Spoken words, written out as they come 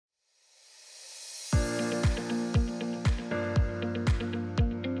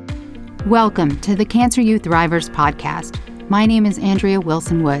Welcome to the Cancer You Thrivers podcast. My name is Andrea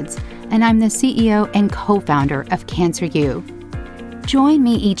Wilson Woods, and I'm the CEO and co-founder of Cancer You. Join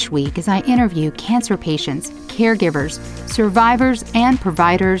me each week as I interview cancer patients, caregivers, survivors, and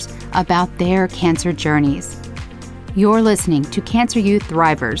providers about their cancer journeys. You're listening to Cancer You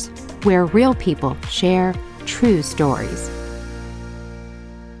Thrivers, where real people share true stories.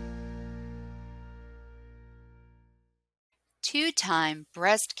 Two-time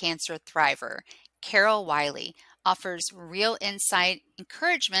breast cancer thriver, Carol Wyllie, offers real insight,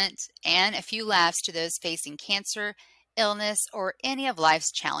 encouragement, and a few laughs to those facing cancer, illness, or any of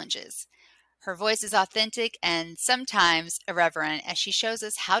life's challenges. Her voice is authentic and sometimes irreverent as she shows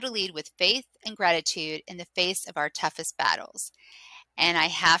us how to lead with faith and gratitude in the face of our toughest battles. And I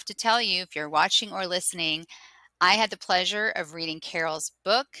have to tell you, if you're watching or listening, I had the pleasure of reading Carol's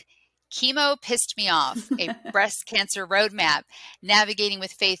book, Chemo Pissed Me Off, a breast cancer roadmap, navigating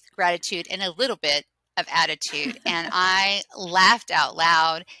with faith, gratitude, and a little bit of attitude. And I laughed out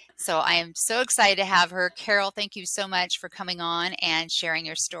loud. So I am so excited to have her. Carol, thank you so much for coming on and sharing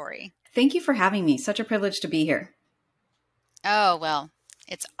your story. Thank you for having me. Such a privilege to be here. Oh, well,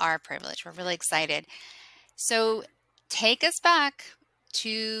 it's our privilege. We're really excited. So take us back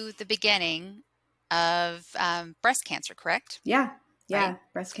to the beginning of breast cancer, correct? Yeah. Right?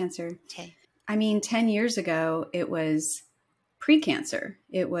 Breast cancer. Okay. 10 years ago, it was pre-cancer.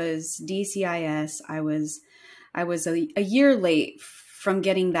 It was DCIS. I was a year late from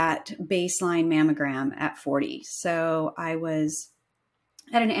getting that baseline mammogram at 40. So I was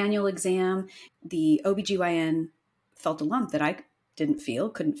at an annual exam. The OBGYN felt a lump that I couldn't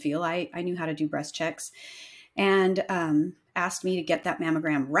feel. I knew how to do breast checks, and asked me to get that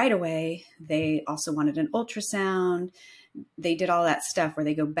mammogram right away. They also wanted an ultrasound. They did all that stuff where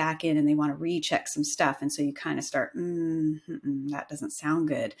they go back in and they want to recheck some stuff. And so you kind of start, that doesn't sound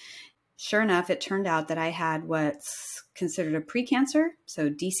good. Sure enough, it turned out that I had what's considered a precancer. So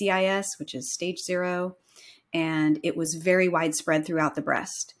DCIS, which is stage 0. And it was very widespread throughout the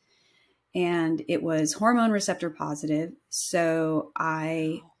breast. And it was hormone receptor positive. So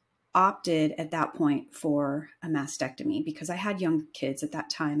I opted at that point for a mastectomy because I had young kids at that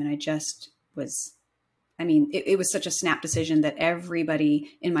time. And I just was, it was such a snap decision that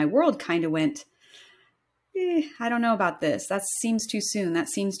everybody in my world kind of went, I don't know about this. That seems too soon. That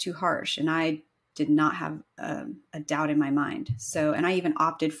seems too harsh. And I did not have a doubt in my mind. So, and I even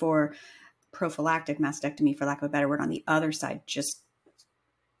opted for prophylactic mastectomy, for lack of a better word, on the other side, just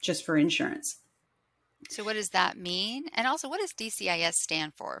for insurance. So what does that mean? And also, what does DCIS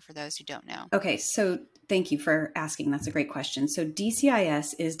stand for those who don't know? Okay, so thank you for asking. That's a great question. So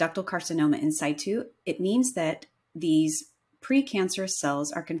DCIS is ductal carcinoma in situ. It means that these precancerous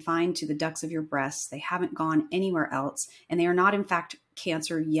cells are confined to the ducts of your breasts. They haven't gone anywhere else, and they are not, in fact,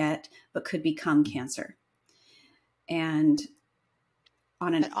 cancer yet, but could become cancer. And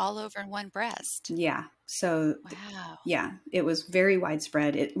but all over in one breast. Yeah. So wow. Yeah, it was very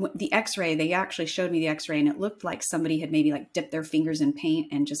widespread. The x-ray, they actually showed me the x-ray, and it looked like somebody had maybe like dipped their fingers in paint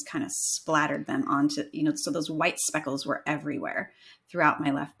and just kind of splattered them onto, so those white speckles were everywhere throughout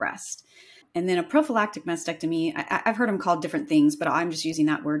my left breast. And then a prophylactic mastectomy, I've heard them called different things, but I'm just using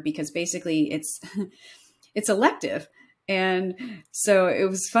that word because basically it's elective. And so it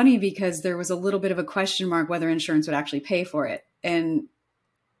was funny because there was a little bit of a question mark whether insurance would actually pay for it. And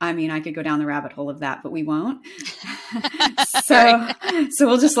I could go down the rabbit hole of that, but we won't. So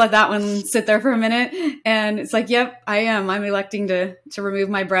we'll just let that one sit there for a minute. And it's like, yep, I'm electing to remove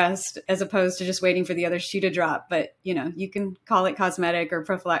my breast as opposed to just waiting for the other shoe to drop. But, you can call it cosmetic or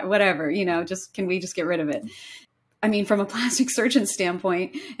prophylactic, whatever, can we just get rid of it? From a plastic surgeon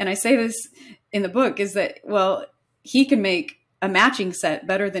standpoint, and I say this in the book, is that, well, he can make a matching set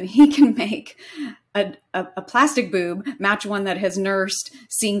better than he can make a plastic boob match one that has nursed,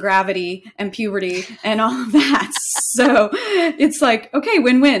 seen gravity and puberty and all of that. So it's like, okay,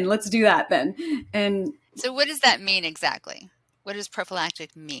 win-win. Let's do that then. And so what does that mean exactly? What does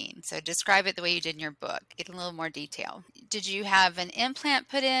prophylactic mean? So describe it the way you did in your book. Get a little more detail. Did you have an implant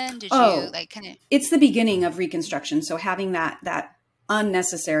put in? Did you It's the beginning of reconstruction. So having that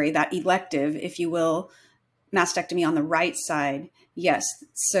unnecessary, that elective, if you will, mastectomy on the right side. Yes.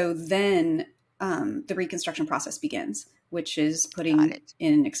 So then the reconstruction process begins, which is putting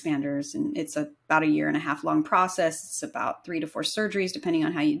in expanders. And it's about a 1.5 year long process. It's about 3 to 4 surgeries, depending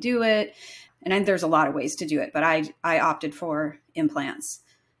on how you do it. And there's a lot of ways to do it, but I opted for implants.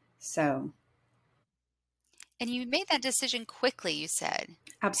 So. And you made that decision quickly, you said.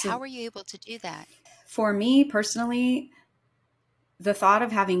 Absolutely. How were you able to do that? For me personally, the thought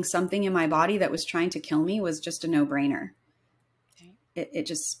of having something in my body that was trying to kill me was just a no-brainer. Okay.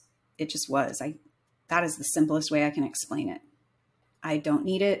 It just was. That is the simplest way I can explain it. I don't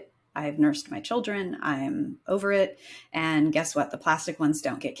need it. I've nursed my children. I'm over it. And guess what? The plastic ones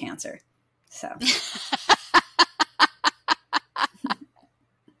don't get cancer. So,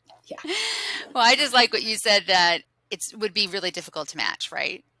 yeah. Well, I just like what you said, that it would be really difficult to match,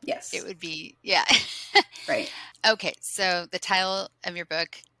 right? It Yes. would be, yeah. Right. Okay, so the title of your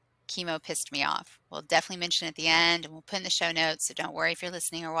book, Chemo Pissed Me Off. We'll definitely mention it at the end, and we'll put in the show notes, so don't worry if you're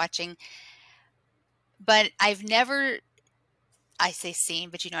listening or watching. But I've never, I say seen,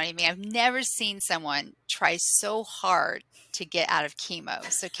 but you know what I mean? I've never seen someone try so hard to get out of chemo.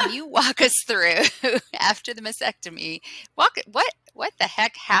 So can you walk us through after the mastectomy? What the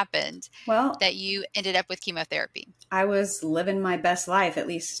heck happened Well, that you ended up with chemotherapy? I was living my best life, at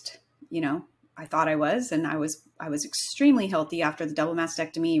least, I thought I was, and I was extremely healthy after the double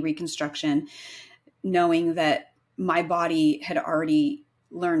mastectomy reconstruction, knowing that my body had already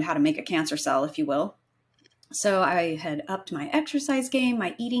learned how to make a cancer cell, if you will. So I had upped my exercise game,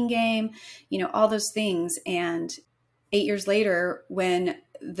 my eating game, all those things. And 8 years later, when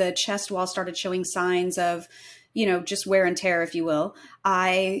the chest wall started showing signs of, just wear and tear, if you will,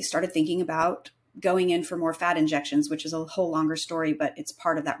 I started thinking about going in for more fat injections, which is a whole longer story, but it's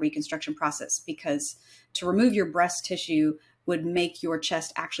part of that reconstruction process, because to remove your breast tissue would make your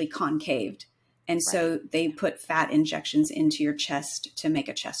chest actually concaved. And so Right. they put fat injections into your chest to make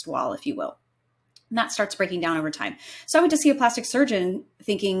a chest wall, if you will. And that starts breaking down over time. So I went to see a plastic surgeon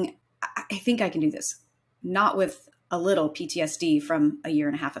thinking, I think I can do this. Not with a little PTSD from a year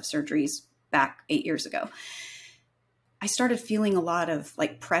and a half of surgeries back 8 years ago. I started feeling a lot of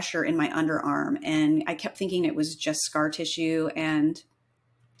like pressure in my underarm, and I kept thinking it was just scar tissue. And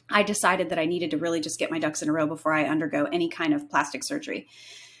I decided that I needed to really just get my ducks in a row before I undergo any kind of plastic surgery.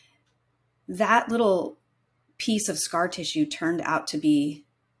 That little piece of scar tissue turned out to be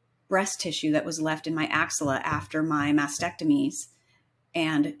breast tissue that was left in my axilla after my mastectomies.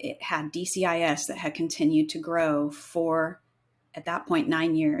 And it had DCIS that had continued to grow for, at that point,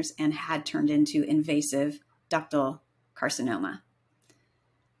 9 years, and had turned into invasive ductal carcinoma.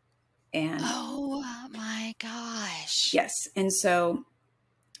 And Oh my gosh. yes, and so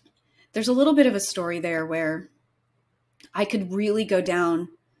there's a little bit of a story there where I could really go down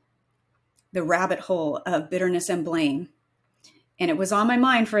the rabbit hole of bitterness and blame. And it was on my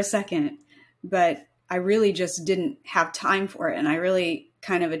mind for a second, but I really just didn't have time for it. And I really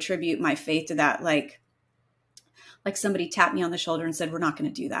kind of attribute my faith to that. Like somebody tapped me on the shoulder and said, we're not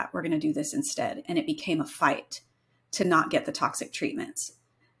going to do that. We're going to do this instead. And it became a fight to not get the toxic treatments,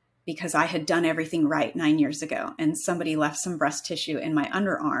 because I had done everything right 9 years ago. And somebody left some breast tissue in my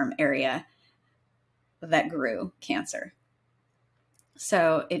underarm area that grew cancer.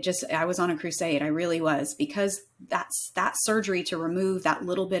 So I was on a crusade. I really was, because that surgery to remove that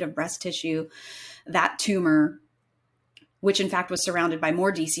little bit of breast tissue, that tumor, which in fact was surrounded by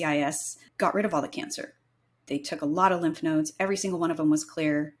more DCIS, got rid of all the cancer. They took a lot of lymph nodes. Every single one of them was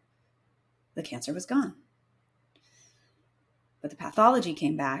clear. The cancer was gone. But the pathology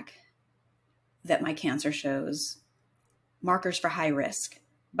came back that my cancer shows markers for high risk.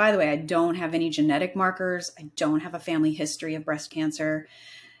 By the way, I don't have any genetic markers. I don't have a family history of breast cancer.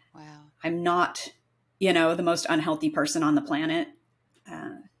 Wow. I'm not, the most unhealthy person on the planet.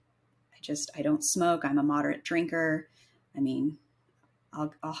 I don't smoke. I'm a moderate drinker. I mean,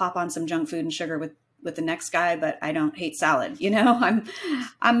 I'll hop on some junk food and sugar with the next guy, but I don't hate salad. I'm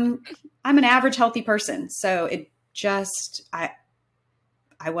an average healthy person. So it just, I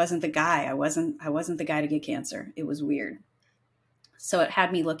wasn't the guy. I wasn't the guy to get cancer. It was weird. So it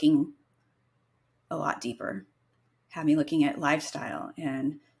had me looking a lot deeper, had me looking at lifestyle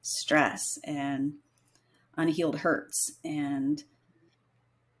and stress and unhealed hurts. And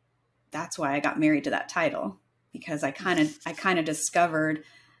that's why I got married to that title, because I kind of discovered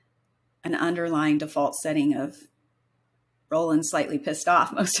an underlying default setting of rolling slightly pissed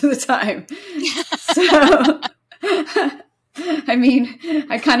off most of the time. So I mean,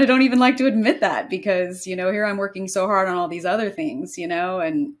 I kind of don't even like to admit that, because, here I'm working so hard on all these other things,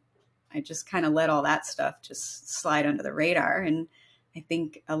 and I just kind of let all that stuff just slide under the radar. And I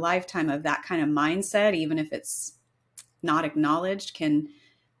think a lifetime of that kind of mindset, even if it's not acknowledged, can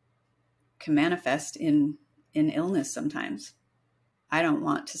manifest in illness sometimes. I don't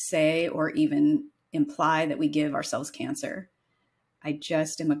want to say or even imply that we give ourselves cancer. I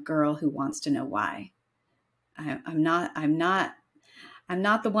just am a girl who wants to know why. I'm not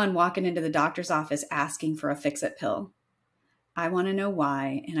the one walking into the doctor's office asking for a fix-it pill. I want to know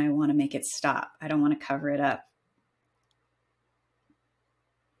why, and I want to make it stop. I don't want to cover it up.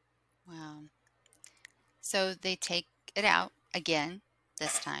 Wow. So they take it out again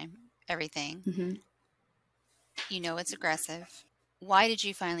this time. everything. Mm-hmm. You know it's aggressive. Why did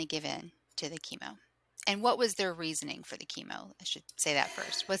you finally give in to the chemo? And what was their reasoning for the chemo? I should say that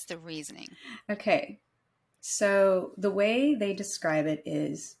first. What's the reasoning? Okay. So the way they describe it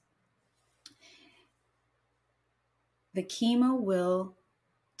is the chemo will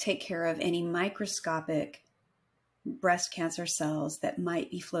take care of any microscopic breast cancer cells that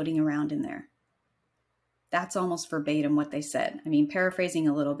might be floating around in there. That's almost verbatim what they said. I mean, paraphrasing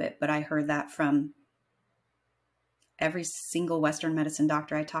a little bit, but I heard that from every single Western medicine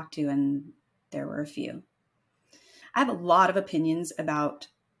doctor I talked to, and there were a few. I have a lot of opinions about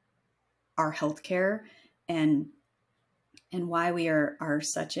our healthcare and why we are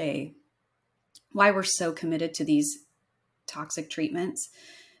such a why we're so committed to these toxic treatments.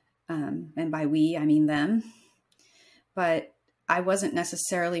 And by we, I mean them. But I wasn't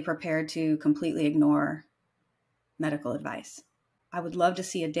necessarily prepared to completely ignore medical advice. I would love to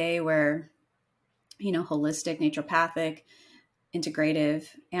see a day where, holistic, naturopathic, integrative,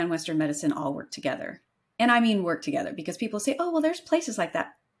 and Western medicine all work together. And I mean work together because people say, oh, well, there's places like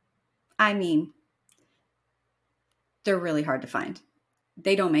that. I mean, they're really hard to find.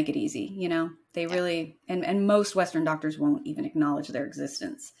 They don't make it easy, They really, and most Western doctors won't even acknowledge their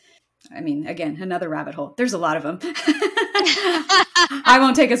existence. I mean, again, another rabbit hole. There's a lot of them. I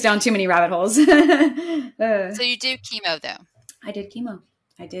won't take us down too many rabbit holes. So you do chemo though? I did chemo.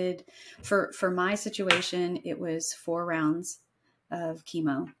 I did for my situation. It was 4 rounds of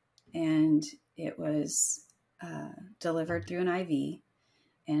chemo, and it was delivered through an IV,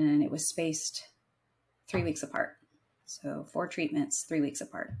 and it was spaced 3 weeks apart. So 4 treatments, 3 weeks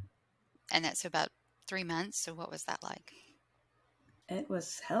apart. And that's about 3 months. So what was that like? It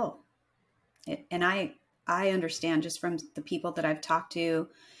was hell. And I understand just from the people that I've talked to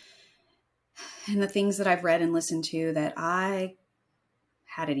and the things that I've read and listened to that I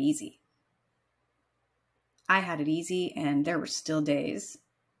had it easy. I had it easy, and there were still days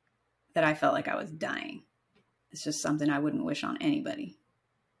that I felt like I was dying. It's just something I wouldn't wish on anybody.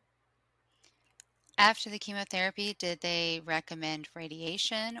 After the chemotherapy, did they recommend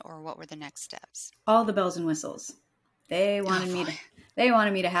radiation, or what were the next steps? All the bells and whistles. They wanted me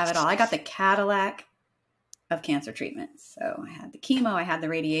to have it all. I got the Cadillac of cancer treatments. So I had the chemo, I had the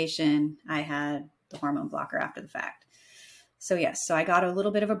radiation, I had the hormone blocker after the fact. So yes, so I got a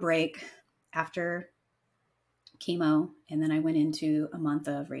little bit of a break after chemo, and then I went into a month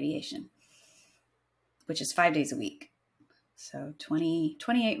of radiation, which is 5 days a week. So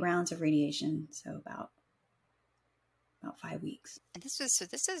 28 rounds of radiation. So about 5 weeks. And this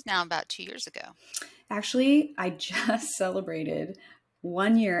is now about 2 years ago. Actually, I just celebrated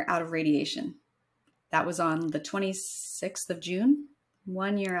 1 year out of radiation. That was on the 26th of June.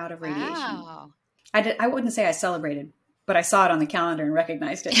 1 year out of radiation. Wow. I wouldn't say I celebrated, but I saw it on the calendar and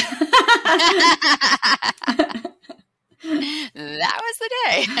recognized it. That was the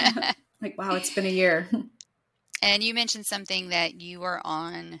day. Like, wow, it's been a year. And you mentioned something that you are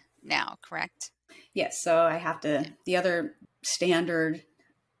on now, correct? Yes. So I have to, the other standard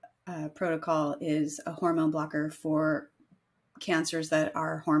protocol is a hormone blocker for cancers that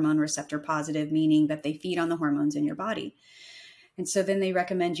are hormone receptor positive, meaning that they feed on the hormones in your body. And so then they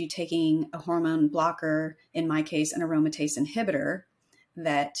recommend you taking a hormone blocker, in my case, an aromatase inhibitor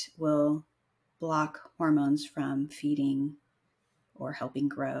that will block hormones from feeding or helping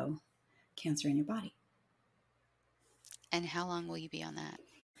grow cancer in your body. And how long will you be on that?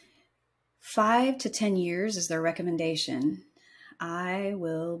 5 to 10 years is their recommendation. I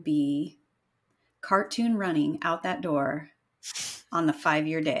will be cartoon running out that door on the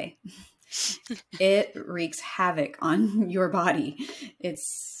 5-year day. It wreaks havoc on your body.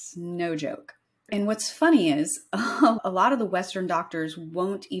 It's no joke. And what's funny is a lot of the Western doctors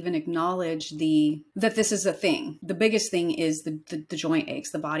won't even acknowledge that this is a thing. The biggest thing is the joint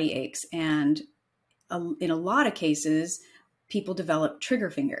aches, the body aches. And in a lot of cases, people develop trigger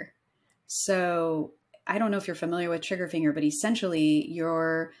finger. So I don't know if you're familiar with trigger finger, but essentially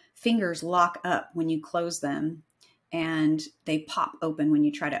your fingers lock up when you close them and they pop open when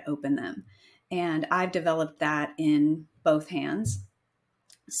you try to open them. And I've developed that in both hands.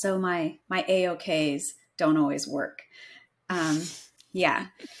 So my AOKs don't always work. Yeah,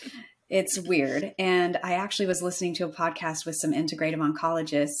 it's weird. And I actually was listening to a podcast with some integrative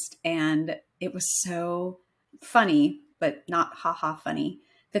oncologists, and it was so funny, but not ha-ha funny,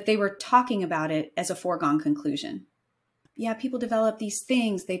 that they were talking about it as a foregone conclusion. Yeah, people develop these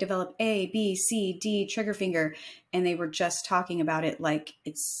things. They develop A, B, C, D, trigger finger, and they were just talking about it like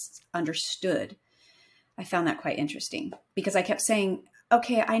it's understood. I found that quite interesting because I kept saying,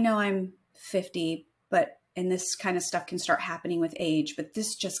 okay, I know I'm 50, but and this kind of stuff can start happening with age, but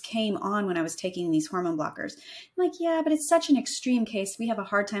this just came on when I was taking these hormone blockers. I'm like, yeah, but it's such an extreme case. We have a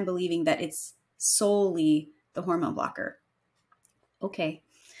hard time believing that it's solely the hormone blocker. Okay.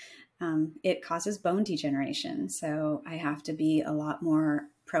 It causes bone degeneration. So I have to be a lot more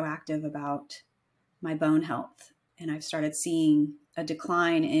proactive about my bone health. And I've started seeing a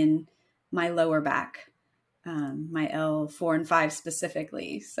decline in my lower back, my L4 and 5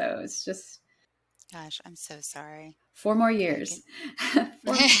 specifically. So it's just, Gosh, I'm so sorry. 4 more years. Can...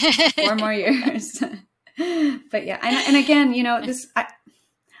 4 more years. But yeah, and again, this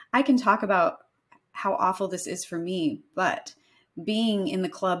I can talk about how awful this is for me, but being in the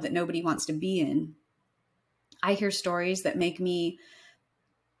club that nobody wants to be in, I hear stories that make me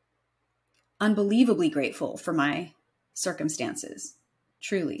unbelievably grateful for my circumstances.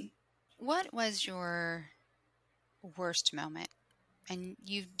 Truly. What was your worst moment? And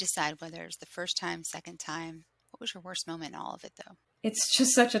you decide whether it's the first time, second time. What was your worst moment in all of it, though? It's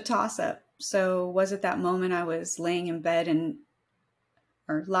just such a toss-up. So was it that moment I was lying in bed and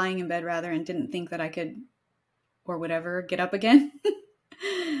didn't think that I could, or whatever, get up again?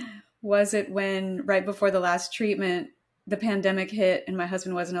 Was it when right before the last treatment, the pandemic hit and my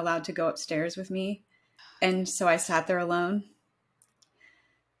husband wasn't allowed to go upstairs with me? And so I sat there alone.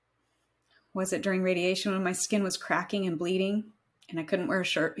 Was it during radiation when my skin was cracking and bleeding and I couldn't wear a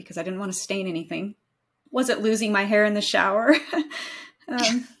shirt because I didn't want to stain anything? Was it losing my hair in the shower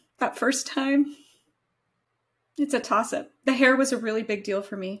that first time? It's a toss-up. The hair was a really big deal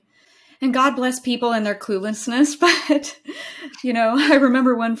for me. And God bless people and their cluelessness. But, I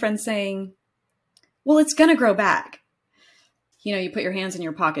remember one friend saying, well, it's going to grow back. You put your hands in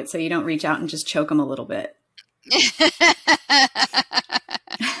your pocket so you don't reach out and just choke them a little bit.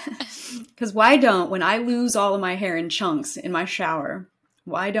 Because when I lose all of my hair in chunks in my shower,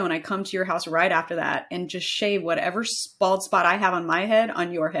 why don't I come to your house right after that and just shave whatever bald spot I have on my head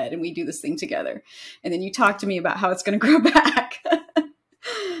on your head, and we do this thing together. And then you talk to me about how it's going to grow back.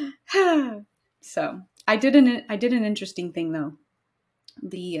 So I did an interesting thing though.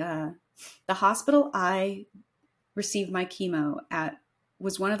 The hospital I received my chemo at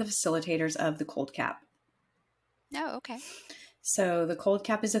was one of the facilitators of the cold cap. Oh, okay. So the cold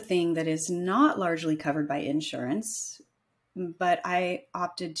cap is a thing that is not largely covered by insurance, but I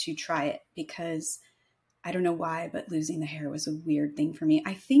opted to try it because I don't know why, but losing the hair was a weird thing for me.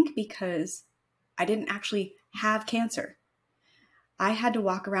 I think because I didn't actually have cancer. I had to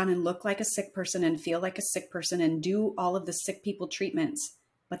walk around and look like a sick person and feel like a sick person and do all of the sick people treatments,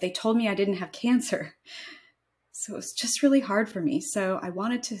 but they told me I didn't have cancer. So it was just really hard for me. So I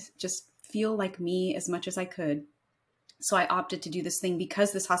wanted to just feel like me as much as I could. So I opted to do this thing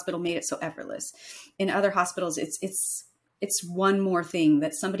because this hospital made it so effortless. In other hospitals, it's one more thing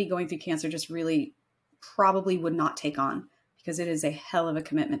that somebody going through cancer just really probably would not take on, because it is a hell of a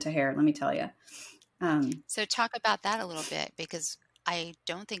commitment to hair, let me tell you. So talk about that a little bit, because I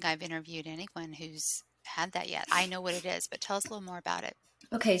don't think I've interviewed anyone who's had that yet. I know what it is, but tell us a little more about it.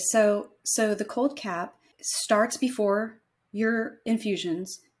 Okay, so the cold cap starts before your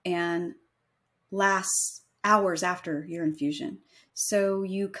infusions and lasts hours after your infusion. So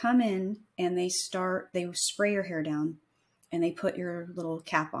you come in and they spray your hair down and they put your little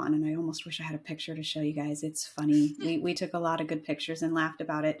cap on. And I almost wish I had a picture to show you guys. It's funny. We took a lot of good pictures and laughed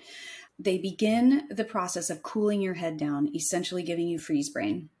about it. They begin the process of cooling your head down, essentially giving you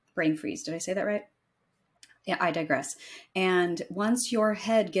brain freeze. Did I say that right? Yeah, I digress. And once your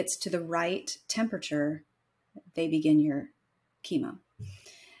head gets to the right temperature, they begin your chemo.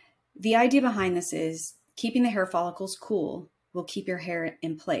 The idea behind this is keeping the hair follicles cool will keep your hair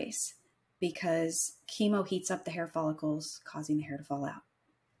in place, because chemo heats up the hair follicles, causing the hair to fall out.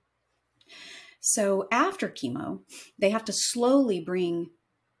 So after chemo, they have to slowly bring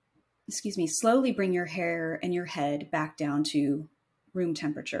your hair and your head back down to room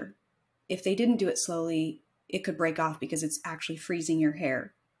temperature. If they didn't do it slowly, it could break off because it's actually freezing your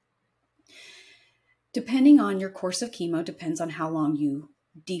hair. Depending on your course of chemo, depends on how long you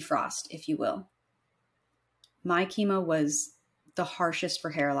defrost, if you will. My chemo was the harshest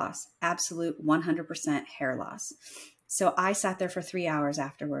for hair loss, absolute 100% hair loss. So I sat there for 3 hours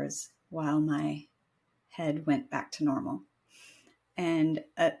afterwards while my head went back to normal. And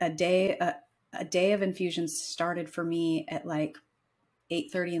a day of infusions started for me at like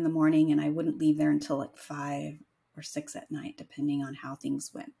 8:30 in the morning, and I wouldn't leave there until like 5 or 6 at night, depending on how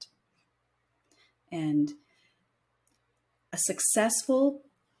things went. And a successful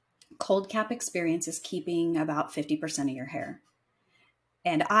cold cap experience is keeping about 50% of your hair.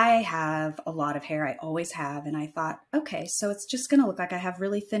 And I have a lot of hair. I always have. And I thought, okay, so it's just going to look like I have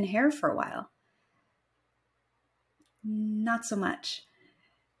really thin hair for a while. Not so much.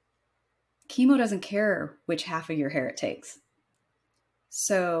 Chemo doesn't care which half of your hair it takes.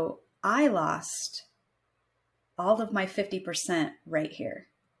 So I lost all of my 50% right here.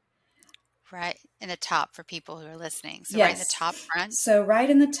 Right in the top for people who are listening. So right in the Yes. top front. So right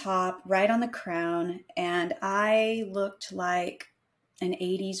in the top, right on the crown. And I looked like an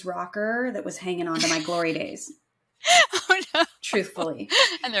 80s rocker that was hanging on to my glory days. Oh no. Truthfully.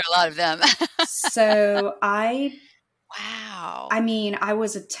 And there are a lot of them. So Wow. I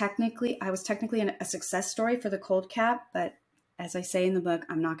was technically a success story for the cold cap, but as I say in the book,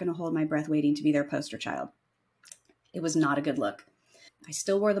 I'm not going to hold my breath waiting to be their poster child. It was not a good look. I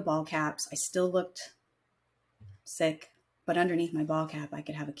still wore the ball caps. I still looked sick, but underneath my ball cap, I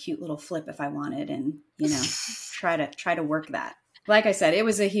could have a cute little flip if I wanted, and try to work that. Like I said, it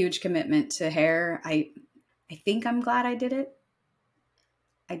was a huge commitment to hair. I think I'm glad I did it.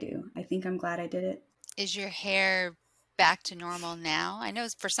 I do. I think I'm glad I did it. Is your hair back to normal now? I know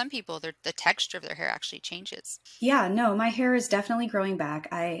for some people, the texture of their hair actually changes. Yeah, no, my hair is definitely growing back.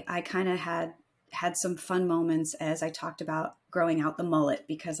 I kind of had some fun moments as I talked about growing out the mullet,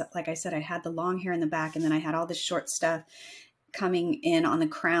 because like I said, I had the long hair in the back, and then I had all this short stuff coming in on the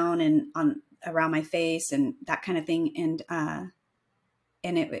crown and on around my face and that kind of thing.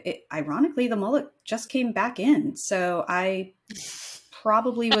 And it ironically, the mullet just came back in. So I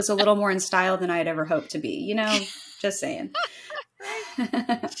probably was a little more in style than I'd ever hoped to be, just saying.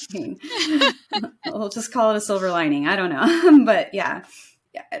 I mean, we'll just call it a silver lining. I don't know. But yeah,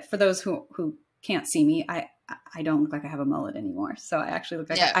 for those who can't see me, I don't look like I have a mullet anymore. So I actually look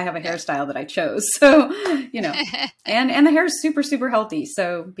like I have a hairstyle that I chose. So, and the hair is super, super healthy.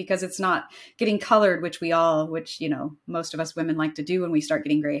 So because it's not getting colored, which most of us women like to do when we start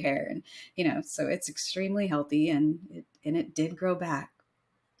getting gray hair, and, so it's extremely healthy, and it did grow back.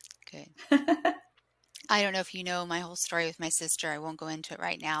 Good. I don't know if you know my whole story with my sister. I won't go into it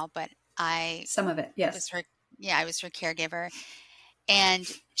right now, but some of it, yes. I was her caregiver. And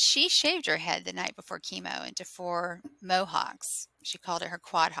she shaved her head the night before chemo into 4 mohawks. She called it her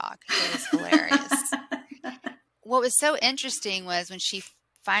quad hawk. It was hilarious. What was so interesting was when she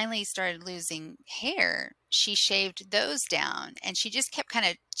finally started losing hair, she shaved those down, and she just kept kind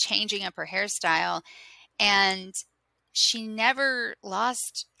of changing up her hairstyle, and she never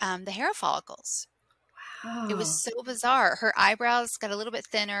lost the hair follicles. Wow. It was so bizarre. Her eyebrows got a little bit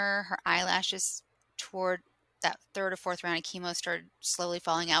thinner. Her eyelashes toward that 3rd or 4th round of chemo started slowly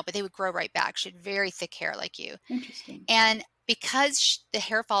falling out, but they would grow right back. She had very thick hair like you. Interesting. And because the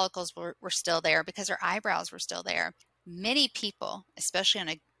hair follicles were still there, because her eyebrows were still there, many people, especially on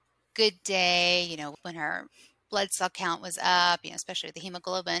a good day, when her blood cell count was up, especially with the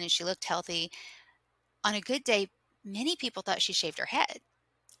hemoglobin, and she looked healthy, on a good day, many people thought she shaved her head.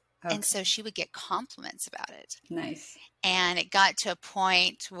 Okay. And so she would get compliments about it. Nice. And it got to a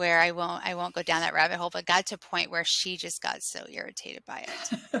point where I won't go down that rabbit hole, but got to a point where she just got so irritated by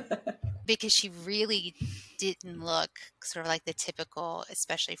it because she really didn't look sort of like the typical,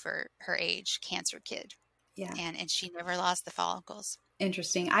 especially for her age, cancer kid. Yeah. And she never lost the follicles.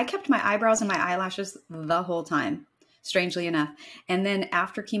 Interesting. I kept my eyebrows and my eyelashes the whole time, strangely enough. And then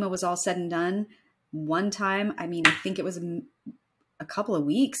after chemo was all said and done, one time, I think it was a couple of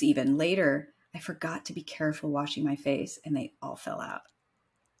weeks even later, I forgot to be careful washing my face, and they all fell out.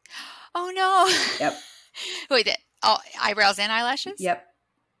 Oh no. Yep. Wait, eyebrows and eyelashes?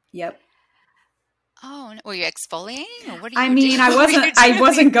 Yep. Oh, were you exfoliating, or what? I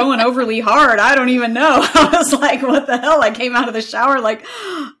wasn't going overly hard. I don't even know. I was like, what the hell? I came out of the shower like,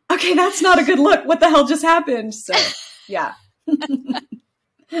 okay, that's not a good look. What the hell just happened? So, yeah.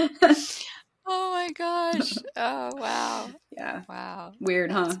 Oh my gosh. Oh, wow. Yeah. Wow. Weird,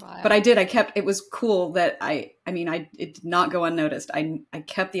 That's huh? wild. But it was cool that it did not go unnoticed. I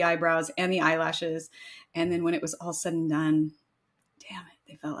kept the eyebrows and the eyelashes. And then when it was all said and done, damn it,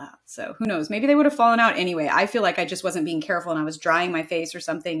 they fell out. So who knows? Maybe they would have fallen out anyway. I feel like I just wasn't being careful, and I was drying my face or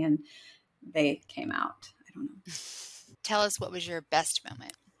something, and they came out. I don't know. Tell us, what was your best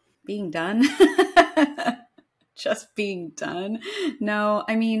moment? Being done. Just being done. No,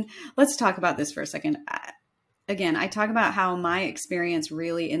 let's talk about this for a second. Again, I talk about how my experience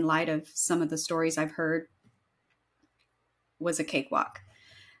really, in light of some of the stories I've heard, was a cakewalk.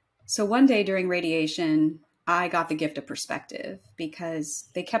 So one day during radiation, I got the gift of perspective, because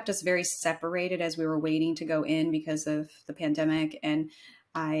they kept us very separated as we were waiting to go in because of the pandemic. And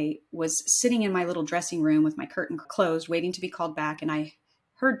I was sitting in my little dressing room with my curtain closed, waiting to be called back. And I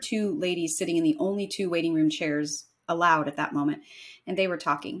heard 2 ladies sitting in the only 2 waiting room chairs allowed at that moment. And they were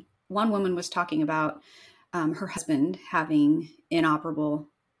talking. One woman was talking about her husband having inoperable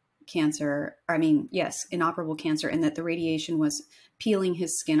cancer. I mean, yes, inoperable cancer, and that the radiation was peeling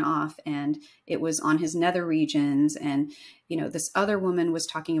his skin off and it was on his nether regions. And, this other woman was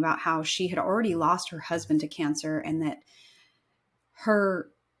talking about how she had already lost her husband to cancer and that her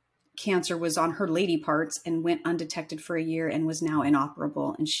cancer was on her lady parts and went undetected for a year and was now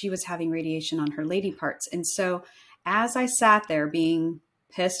inoperable. And she was having radiation on her lady parts. And so as I sat there being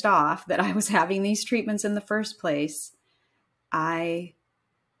pissed off that I was having these treatments in the first place, I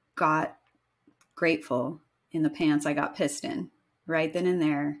got grateful in the pants I got pissed in right then and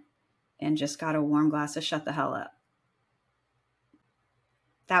there and just got a warm glass of shut the hell up.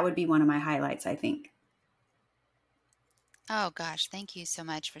 That would be one of my highlights, I think. Oh gosh, thank you so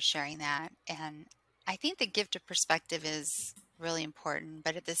much for sharing that. And I think the gift of perspective is really important,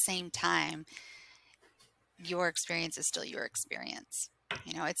 but at the same time, your experience is still your experience.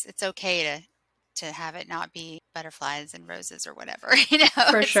 It's okay to have it not be butterflies and roses or whatever.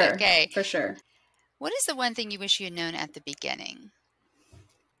 For It's sure. okay. For sure. What is the one thing you wish you had known at the beginning?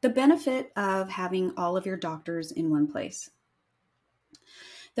 The benefit of having all of your doctors in one place.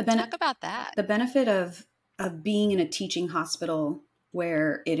 Talk about that. The benefit of being in a teaching hospital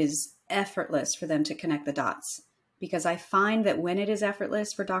where it is effortless for them to connect the dots. Because I find that when it is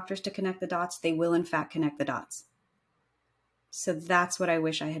effortless for doctors to connect the dots, they will in fact connect the dots. So that's what I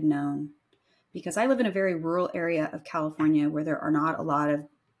wish I had known. Because I live in a very rural area of California where there are not a lot of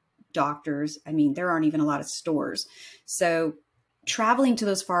doctors. I mean, there aren't even a lot of stores. So traveling to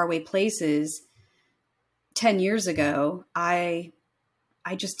those faraway places 10 years ago, I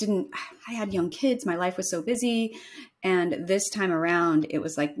just didn't, I had young kids. My life was so busy. And this time around, it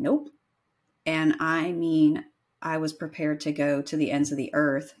was like, nope. And I mean, I was prepared to go to the ends of the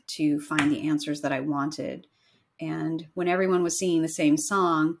earth to find the answers that I wanted. And when everyone was singing the same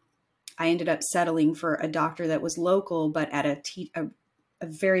song, I ended up settling for a doctor that was local, but at a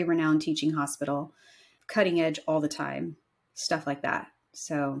very renowned teaching hospital, cutting edge all the time, stuff like that.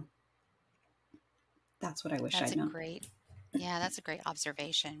 So that's what I wish I'd known. Yeah, that's a great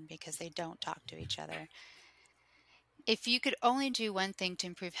observation because they don't talk to each other. If you could only do one thing to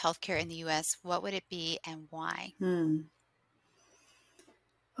improve healthcare in the U.S., what would it be and why?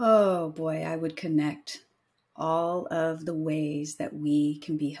 Oh boy, I would connect all of the ways that we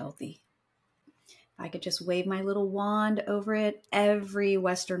can be healthy. I could just wave my little wand over it. Every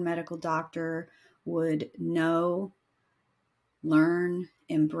Western medical doctor would know, learn,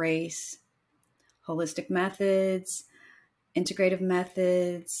 embrace holistic methods, integrative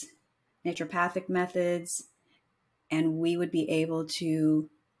methods, naturopathic methods, and we would be able to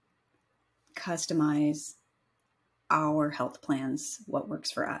customize our health plans, what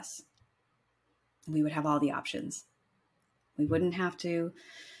works for us. We would have all the options. We wouldn't have to,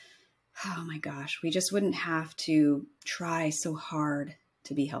 oh my gosh, we just wouldn't have to try so hard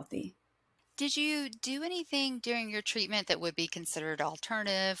to be healthy. Did you do anything during your treatment that would be considered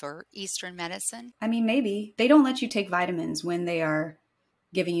alternative or Eastern medicine? I mean, maybe. They don't let you take vitamins when they are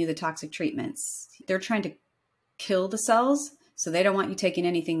giving you the toxic treatments. They're trying to kill the cells, so they don't want you taking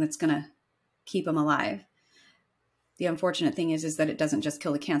anything that's going to keep them alive. The unfortunate thing is that it doesn't just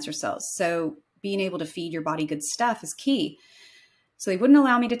kill the cancer cells. So being able to feed your body good stuff is key. So they wouldn't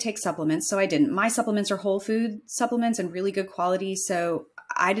allow me to take supplements, so I didn't. My supplements are whole food supplements and really good quality, so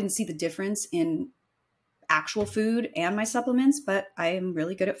I didn't see the difference in actual food and my supplements, but I am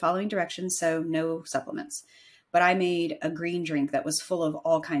really good at following directions, so no supplements. But I made a green drink that was full of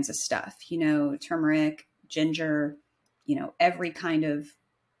all kinds of stuff, turmeric, ginger, every kind of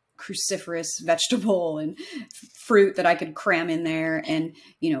cruciferous vegetable and fruit that I could cram in there, and,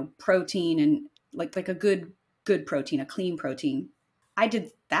 protein, and like a good protein, a clean protein. I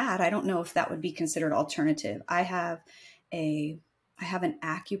did that. I don't know if that would be considered alternative. I have an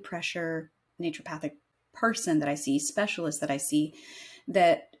acupressure naturopathic person that I see, specialist that I see,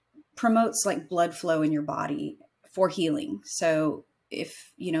 that promotes like blood flow in your body for healing. So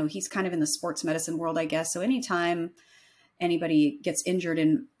if, he's kind of in the sports medicine world, I guess. So anytime anybody gets injured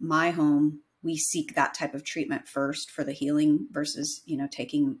in my home, we seek that type of treatment first for the healing versus,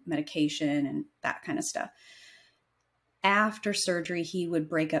 taking medication and that kind of stuff. After surgery, he would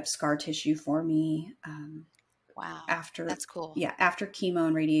break up scar tissue for me. Wow, that's cool. Yeah, after chemo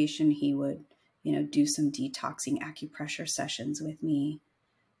and radiation, he would, do some detoxing acupressure sessions with me,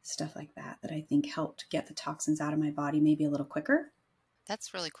 stuff like that I think helped get the toxins out of my body maybe a little quicker.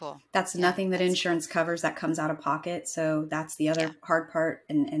 That's really cool. That's nothing that insurance covers. That comes out of pocket. So that's the other hard part.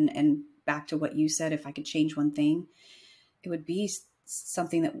 And back to what you said, if I could change one thing, it would be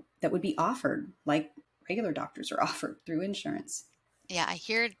something that would be offered like regular doctors are offered through insurance. Yeah, I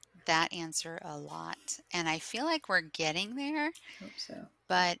hear that answer a lot, and I feel like we're getting there. Hope so.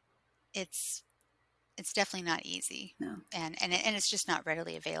 But it's definitely not easy, No. and it's just not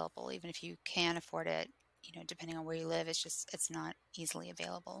readily available. Even if you can afford it, depending on where you live, it's not easily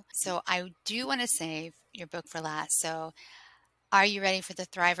available. So I do want to save your book for last. So are you ready for the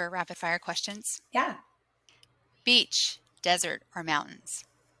Thriver rapid fire questions? Yeah. Beach, desert, or mountains?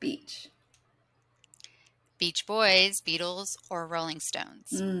 Beach. Beach Boys, Beatles, or Rolling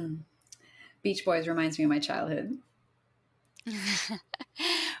Stones? Beach Boys reminds me of my childhood.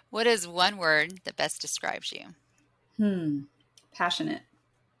 What is one word that best describes you? Passionate.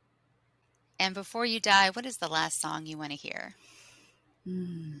 And before you die, what is the last song you want to hear?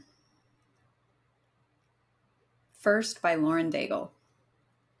 First by Lauren Daigle.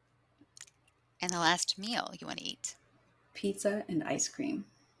 And the last meal you want to eat? Pizza and ice cream.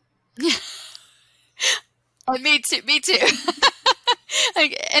 Oh, me too. Me too.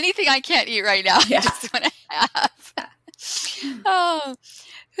 Like anything I can't eat right now, Yeah. I just want to have. Oh,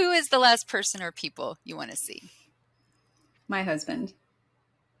 who is the last person or people you want to see? My husband.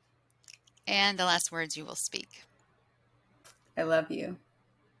 And the last words you will speak? I love you.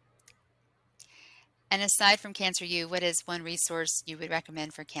 And aside from Cancer U, what is one resource you would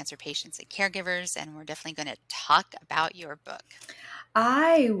recommend for cancer patients and caregivers? And we're definitely going to talk about your book.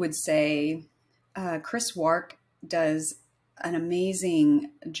 I would say Chris Wark does an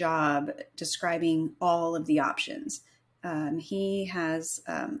amazing job describing all of the options. He has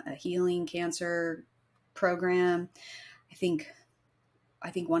a healing cancer program. I think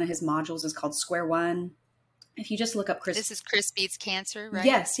one of his modules is called Square One. If you just look up Chris, This is Chris Beats Cancer, right?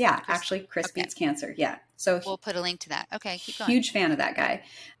 yes, yeah, Chris, actually, Chris okay. Beats Cancer, yeah. So We'll put a link to that. Okay, keep going. Huge fan of that guy.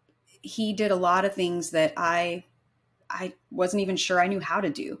 He did a lot of things that I wasn't even sure I knew how to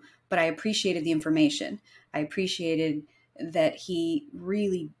do, but I appreciated the information. I appreciated that he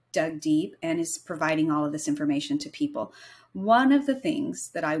really dug deep and is providing all of this information to people. One of the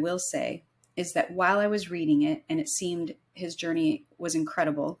things that I will say is that while I was reading it, and it seemed his journey was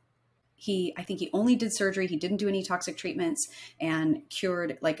incredible, I think he only did surgery. He didn't do any toxic treatments and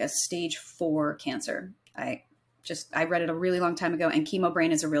cured like a stage 4 cancer. I read it a really long time ago, and chemo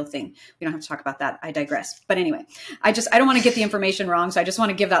brain is a real thing. We don't have to talk about that. I digress. But anyway, I don't want to get the information wrong. So I just want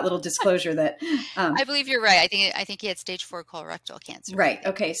to give that little disclosure that, I believe you're right. I think he had stage 4 colorectal cancer. Right.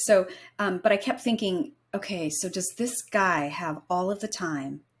 Okay. So, but I kept thinking, okay, so does this guy have all of the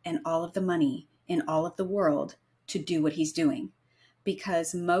time and all of the money in all of the world to do what he's doing?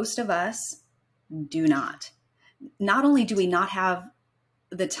 Because most of us do not. Not only do we not have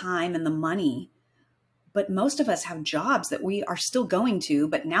the time and the money, but most of us have jobs that we are still going to,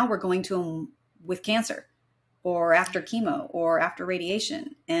 but now we're going to them with cancer or after chemo or after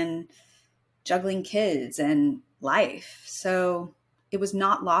radiation and juggling kids and life. So it was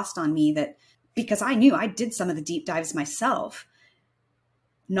not lost on me that, because I knew I did some of the deep dives myself,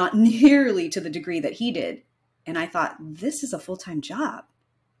 not nearly to the degree that he did. And I thought, this is a full-time job.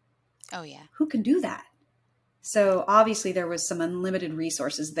 Oh, yeah. Who can do that? So obviously there was some unlimited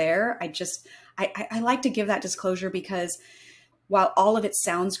resources there. I like to give that disclosure because while all of it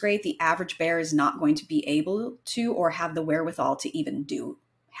sounds great, the average bear is not going to be able to or have the wherewithal to even do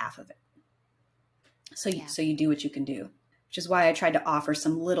half of it. So you do what you can do, which is why I tried to offer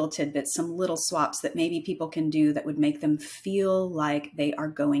some little tidbits, some little swaps that maybe people can do that would make them feel like they are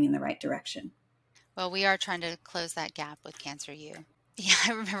going in the right direction. Well, we are trying to close that gap with Cancer U. Yeah,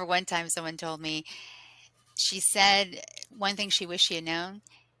 I remember one time someone told me, she said one thing she wished she had known.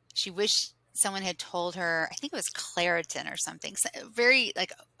 She wished someone had told her, I think it was Claritin or something, so very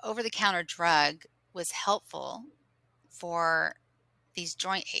like over-the-counter drug was helpful for these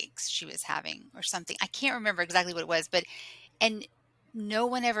joint aches she was having or something. I can't remember exactly what it was, and no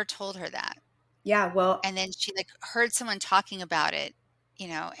one ever told her that. Yeah, well, and then she like heard someone talking about it,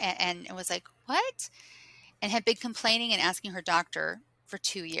 and it was like, what? And had been complaining and asking her doctor for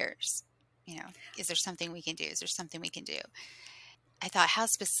 2 years. Is there something we can do? Is there something we can do? I thought, how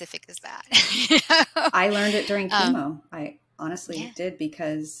specific is that? I learned it during chemo. I honestly did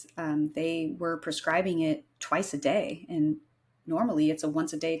because they were prescribing it twice a day. And normally it's a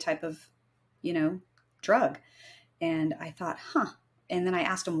once a day type of, drug. And I thought, And then I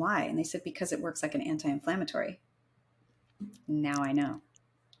asked them why. And they said, because it works like an anti-inflammatory. Now I know.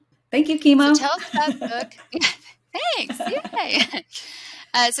 Thank you, chemo. So tell us about the book. Thanks.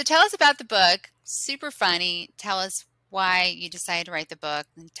 Yay. So tell us about the book. Super funny. Tell us why you decided to write the book.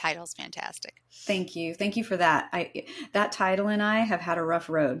 The title's fantastic. Thank you. Thank you for that. That title and I have had a rough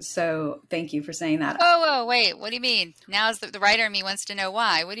road. So thank you for saying that. Oh, wait. What do you mean? Now is the writer in me wants to know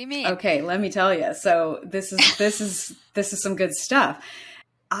why. What do you mean? Okay, let me tell you. So this is some good stuff.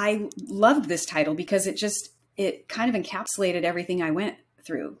 I loved this title because it kind of encapsulated everything I went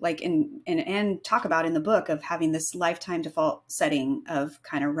through, like and talk about in the book of having this lifetime default setting of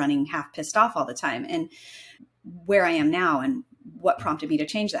kind of running half pissed off all the time, and where I am now and what prompted me to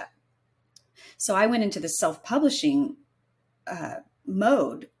change that. So I went into the self-publishing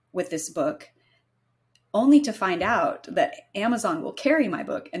mode with this book, only to find out that Amazon will carry my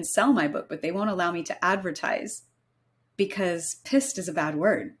book and sell my book, but they won't allow me to advertise because pissed is a bad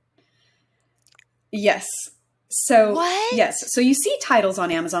word. Yes. So, What? yes. So you see titles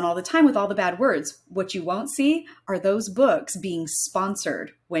on Amazon all the time with all the bad words. What you won't see are those books being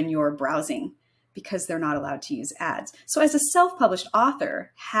sponsored when you're browsing, because they're not allowed to use ads. So as a self-published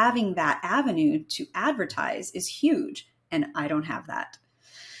author, having that avenue to advertise is huge. And I don't have that.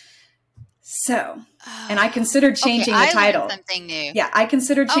 So, and I considered changing the title. Learned something new. Yeah, I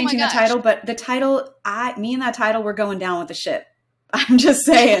considered changing the title, but the title, me and that title were going down with the ship. I'm just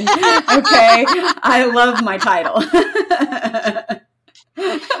saying, okay, I love my title.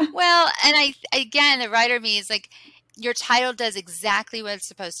 Well, and again, the writer me is like, your title does exactly what it's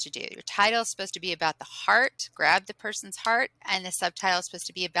supposed to do. Your title is supposed to be about the heart, grab the person's heart, and the subtitle is supposed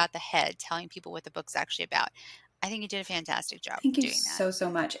to be about the head, telling people what the book's actually about. I think you did a fantastic job doing that. Thank you so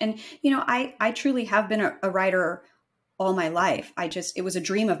much. And, I truly have been a writer all my life. It was a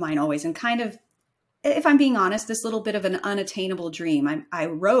dream of mine always, and kind of, if I'm being honest, this little bit of an unattainable dream. I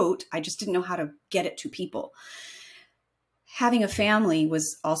wrote, I just didn't know how to get it to people. Having a family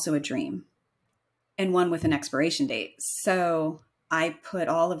was also a dream, and one with an expiration date. So I put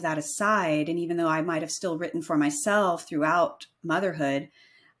all of that aside. And even though I might have still written for myself throughout motherhood,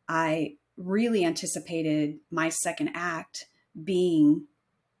 I really anticipated my second act becoming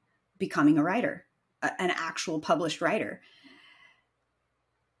a writer, an actual published writer.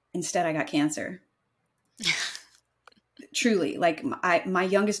 Instead, I got cancer. Truly, like my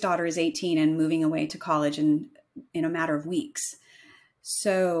youngest daughter is 18 and moving away to college in a matter of weeks.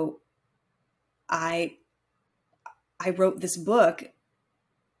 So I wrote this book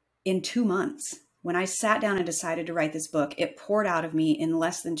in 2 months. When I sat down and decided to write this book, it poured out of me in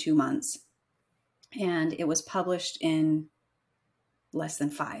less than 2 months. And it was published in less than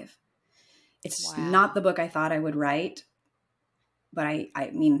 5. It's not the book I thought I would write. But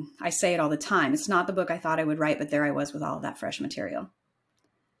I mean, I say it all the time. It's not the book I thought I would write, but there I was with all of that fresh material.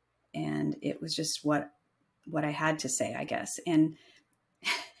 And it was just what I had to say, I guess. And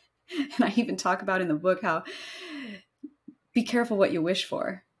I even talk about in the book how be careful what you wish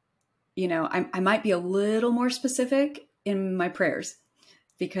for. I might be a little more specific in my prayers,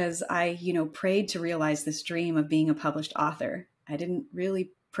 because I, prayed to realize this dream of being a published author. I didn't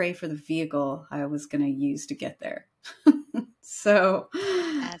really pray for the vehicle I was going to use to get there. So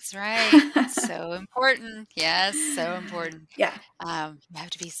that's right. So important. Yes, so important. Yeah. You have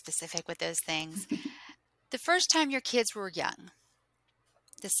to be specific with those things. The first time your kids were young,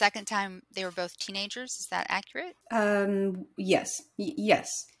 the second time they were both teenagers, is that accurate? Yes.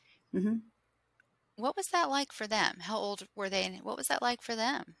 Yes. Mm-hmm. What was that like for them? How old were they? And what was that like for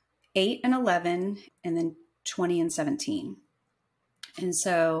them? 8 and 11, and then 20 and 17. And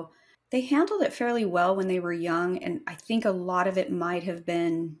so they handled it fairly well when they were young. And I think a lot of it might have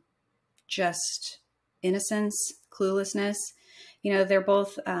been just innocence, cluelessness. They're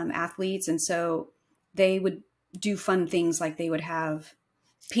both athletes. And so they would do fun things, like they would have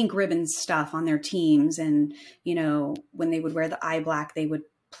pink ribbon stuff on their teams. And, when they would wear the eye black, they would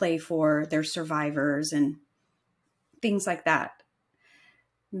play for their survivors and things like that.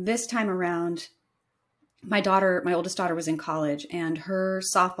 This time around, my oldest daughter was in college, and her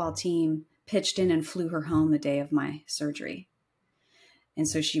softball team pitched in and flew her home the day of my surgery. And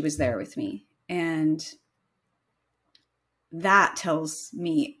so she was there with me. And that tells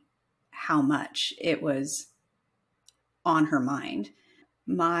me how much it was on her mind.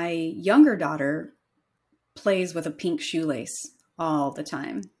 My younger daughter plays with a pink shoelace all the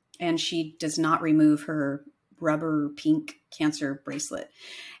time, and she does not remove her rubber pink cancer bracelet.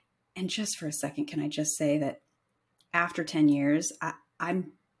 And just for a second, can I just say that after 10 years,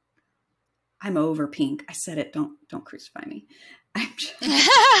 I'm over pink. I said it. Don't crucify me.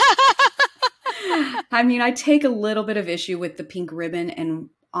 I take a little bit of issue with the pink ribbon and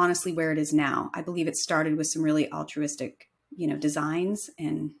honestly where it is now. I believe it started with some really altruistic, designs,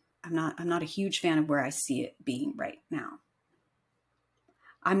 and I'm not a huge fan of where I see it being right now.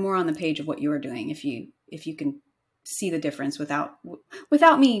 I'm more on the page of what you are doing. If you can see the difference without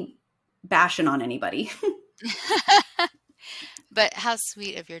me bashing on anybody. But how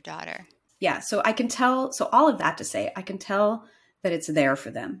sweet of your daughter. Yeah. So I can tell. So all of that to say, I can tell that it's there for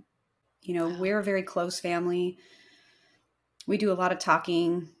them. Wow. We're a very close family. We do a lot of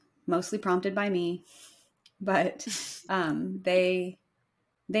talking, mostly prompted by me, but they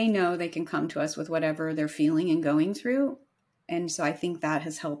they know they can come to us with whatever they're feeling and going through. And so I think that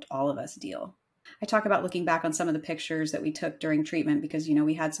has helped all of us deal. I talk about looking back on some of the pictures that we took during treatment because,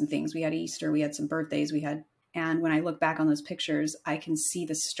 we had some things. We had Easter, we had some birthdays, and when I look back on those pictures, I can see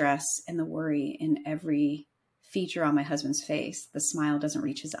the stress and the worry in every feature on my husband's face. The smile doesn't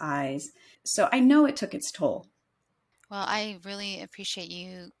reach his eyes. So I know it took its toll. Well, I really appreciate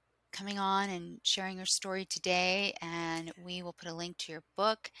you coming on and sharing your story today, and we will put a link to your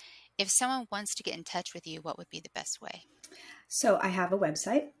book. If someone wants to get in touch with you, what would be the best way? So I have a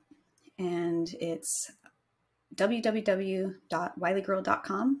website, and it's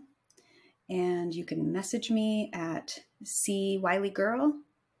www.wyliegirl.com. And you can message me at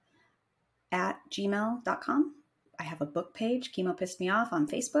cwyliegirl@gmail.com. I have a book page, Chemo Pissed Me Off, on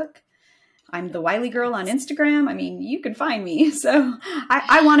Facebook. I'm the Wyllie Girl on Instagram. I mean, you can find me. So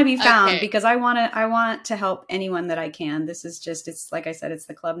I want to be found because I want to help anyone that I can. This is just, it's like I said, it's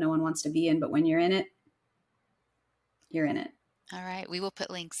the club no one wants to be in, but when you're in it, you're in it. All right. We will put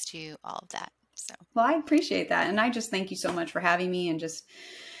links to all of that. So, well, I appreciate that. And I just thank you so much for having me and just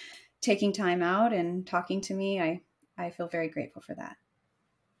taking time out and talking to me. I feel very grateful for that.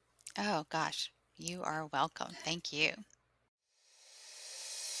 Oh gosh, you are welcome. Thank you.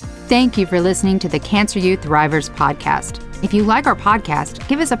 Thank you for listening to the Cancer Youth Thrivers podcast. If you like our podcast,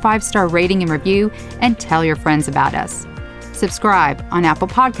 give us a 5-star rating and review and tell your friends about us. Subscribe on Apple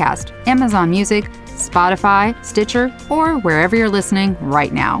Podcast, Amazon Music, Spotify, Stitcher, or wherever you're listening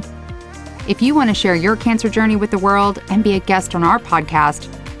right now. If you want to share your cancer journey with the world and be a guest on our podcast,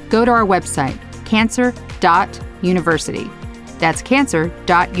 go to our website, cancer.university. That's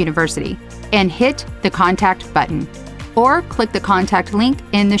cancer.university. And hit the contact button. Or click the contact link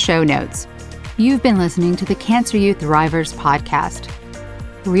in the show notes. You've been listening to the Cancer Youth Thrivers podcast.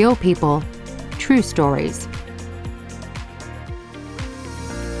 Real people, true stories.